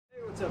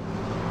What's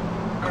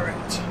up?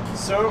 Alright,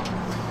 so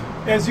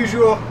as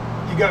usual,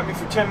 you got me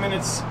for 10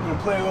 minutes. I'm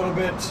gonna play a little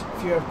bit.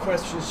 If you have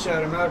questions,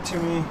 shout them out to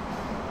me.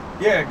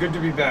 Yeah, good to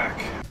be back.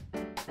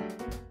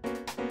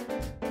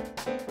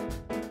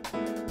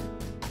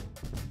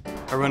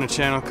 I run a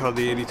channel called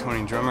the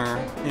 80/20 Drummer,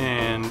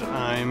 and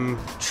I'm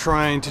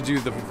trying to do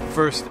the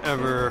first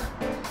ever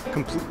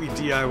completely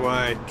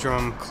DIY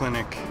drum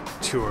clinic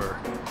tour.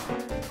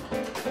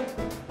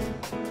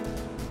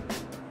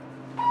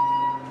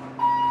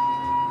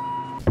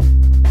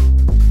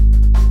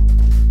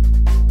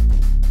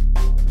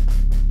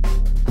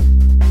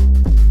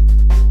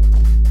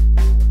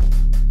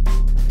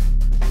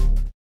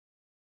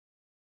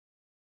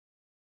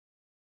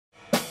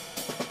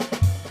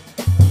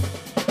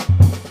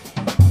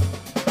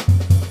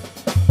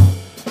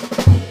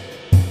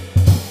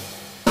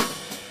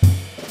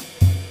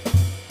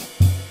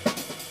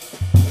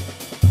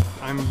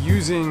 I'm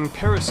using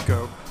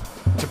Periscope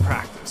to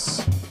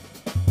practice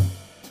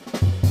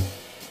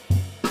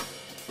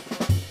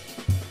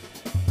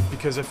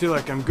because I feel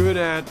like I'm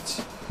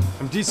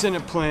decent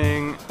at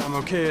playing, I'm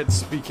okay at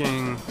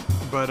speaking,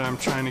 but I'm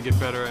trying to get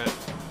better at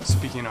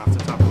speaking off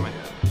the top of my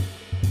head.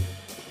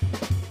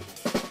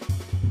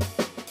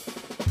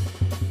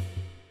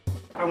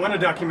 I want to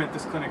document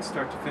this clinic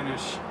start to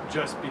finish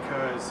just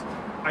because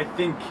I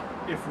think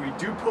if we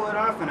do pull it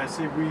off, and I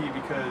say we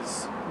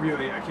because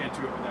really I can't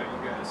do it without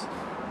you guys,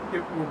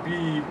 it will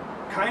be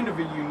kind of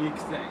a unique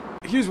thing.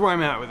 Here's where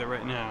I'm at with it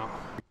right now.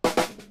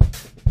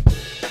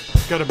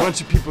 Got a bunch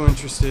of people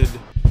interested.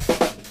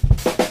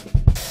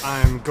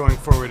 I'm going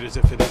forward as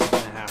if it isn't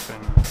going to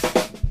happen.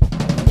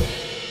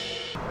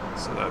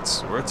 So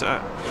that's where it's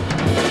at.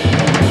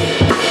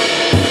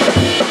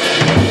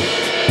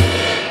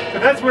 So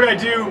that's what I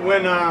do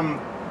when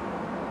I'm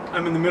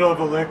in the middle of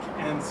a lick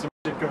and some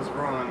shit goes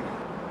wrong.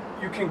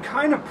 You can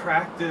kind of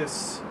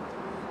practice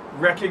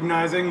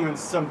recognizing when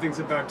something's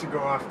about to go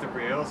off the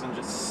rails and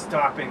just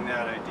stopping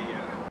that idea.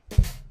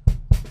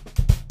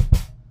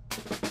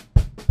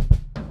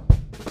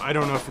 I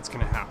don't know if it's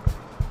going to happen.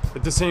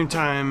 At the same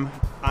time,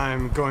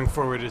 I'm going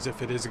forward as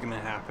if it is going to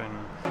happen.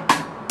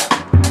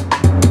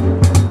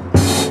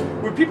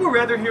 Would people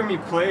rather hear me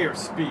play or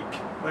speak?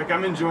 Like,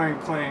 I'm enjoying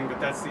playing, but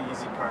that's the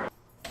easy part.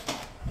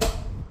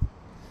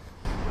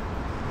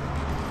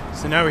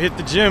 So now we hit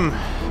the gym.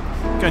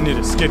 I need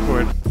a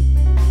skateboard.